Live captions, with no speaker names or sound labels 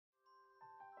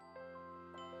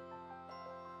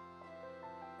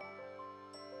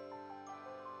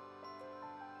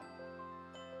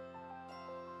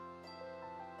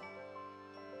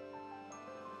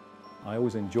I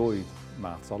always enjoyed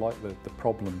maths. I like the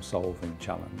problem-solving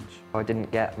challenge. I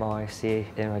didn't get my C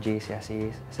in my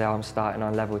GCSEs, so I'm starting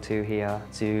on level 2 here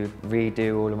to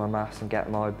redo all of my maths and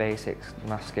get my basics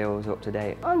maths skills up to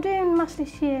date. I'm doing maths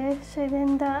this year so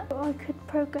then that I could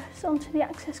progress onto the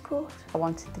access course. I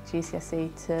wanted the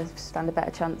GCSE to stand a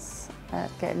better chance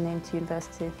at getting into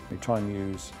university. We try and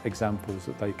use examples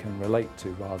that they can relate to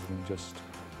rather than just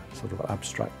sort of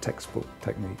abstract textbook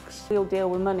techniques. We all deal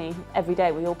with money every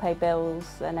day, we all pay bills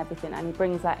and everything, and he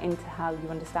brings that into how you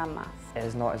understand maths.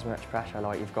 There's not as much pressure,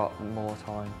 like you've got more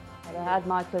time. If I had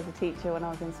Michael as a teacher when I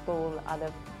was in school, I'd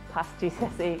have passed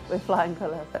GCSE with flying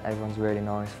colours. Everyone's really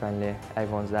nice, friendly,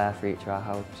 everyone's there for each other,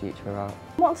 helps each other out.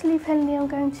 Once I leave Henley, I'm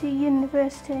going to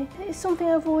university. It's something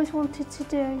I've always wanted to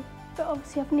do, but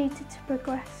obviously I've needed to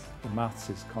progress. The maths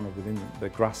is kind of within the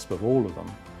grasp of all of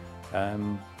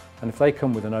them. And if they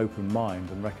come with an open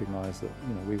mind and recognise that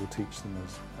we will teach them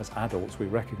as adults, we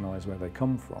recognise where they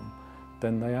come from,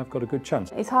 then they have got a good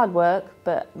chance. It's hard work,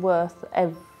 but worth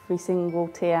every single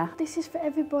tear. This is for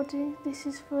everybody, this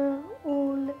is for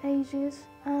all ages,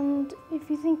 and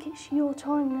if you think it's your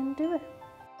time, then do it.